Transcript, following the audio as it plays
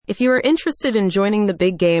If you are interested in joining the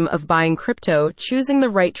big game of buying crypto, choosing the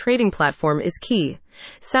right trading platform is key.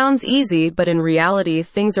 Sounds easy, but in reality,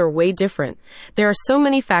 things are way different. There are so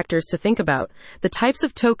many factors to think about. The types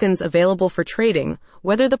of tokens available for trading,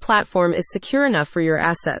 whether the platform is secure enough for your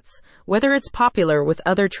assets, whether it's popular with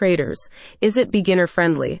other traders, is it beginner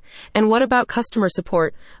friendly, and what about customer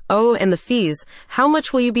support? Oh, and the fees. How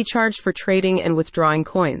much will you be charged for trading and withdrawing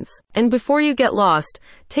coins? And before you get lost,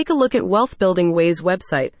 take a look at Wealth Building Way's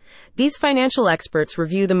website. These financial experts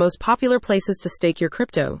review the most popular places to stake your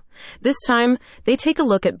crypto. This time, they take a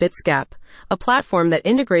look at Bitsgap, a platform that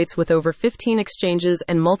integrates with over 15 exchanges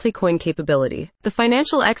and multi-coin capability. The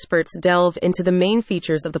financial experts delve into the main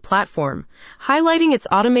features of the platform, highlighting its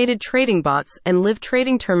automated trading bots and live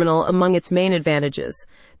trading terminal among its main advantages.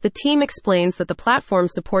 The team explains that the platform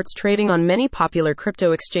supports trading on many popular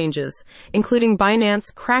crypto exchanges, including Binance,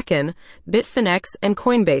 Kraken, Bitfinex, and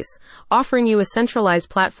Coinbase, offering you a centralized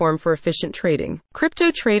platform for efficient trading. Crypto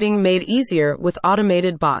trading made easier with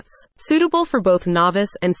automated bots. Suitable for both novice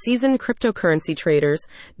and seasoned cryptocurrency traders,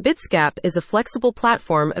 Bitsgap is a flexible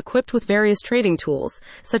platform equipped with various trading tools,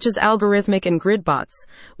 such as algorithmic and grid bots,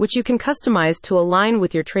 which you can customize to align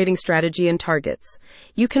with your trading strategy and targets.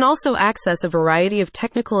 You can also access a variety of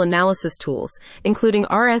technical analysis tools, including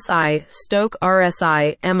RSI, Stoke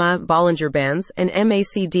RSI, EMA, Bollinger Bands, and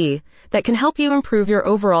MACD, that can help you improve your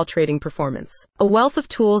overall trading performance. A wealth of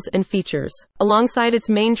tools and features. Alongside its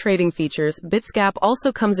main trading features, Bitsgap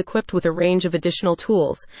also comes equipped with a range of additional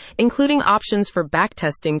tools, including options for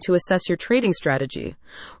backtesting to assess your trading strategy,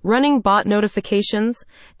 running bot notifications,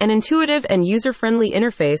 an intuitive and user-friendly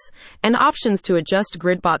interface, and options to adjust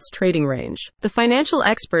GridBot's trading range. The financial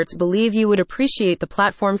experts believe you would appreciate the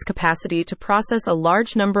platform's capacity to process a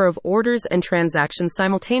large number of orders and transactions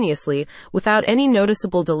simultaneously without any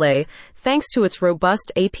noticeable delay, thanks to its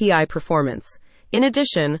robust API performance. In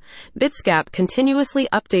addition, Bitsgap continuously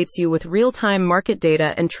updates you with real-time market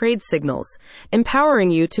data and trade signals,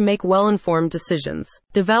 empowering you to make well-informed decisions.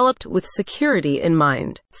 Developed with security in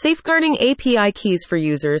mind. Safeguarding API keys for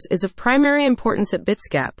users is of primary importance at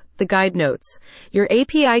Bitsgap. The guide notes, your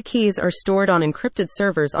API keys are stored on encrypted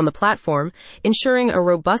servers on the platform, ensuring a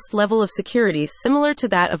robust level of security similar to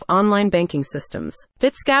that of online banking systems.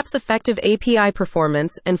 Bitsgap's effective API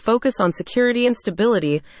performance and focus on security and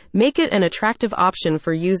stability make it an attractive option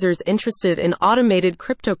for users interested in automated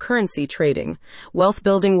cryptocurrency trading. Wealth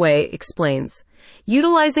Building Way explains.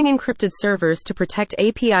 Utilizing encrypted servers to protect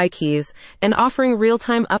API keys and offering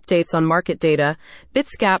real-time updates on market data,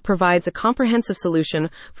 Bitsgap provides a comprehensive solution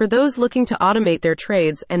for those looking to automate their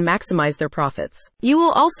trades and maximize their profits. You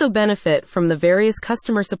will also benefit from the various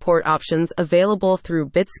customer support options available through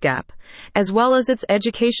Bitsgap, as well as its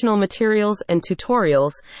educational materials and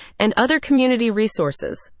tutorials and other community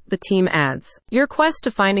resources. The team adds, your quest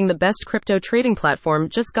to finding the best crypto trading platform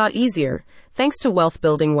just got easier, thanks to Wealth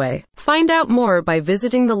Building Way. Find out more by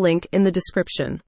visiting the link in the description.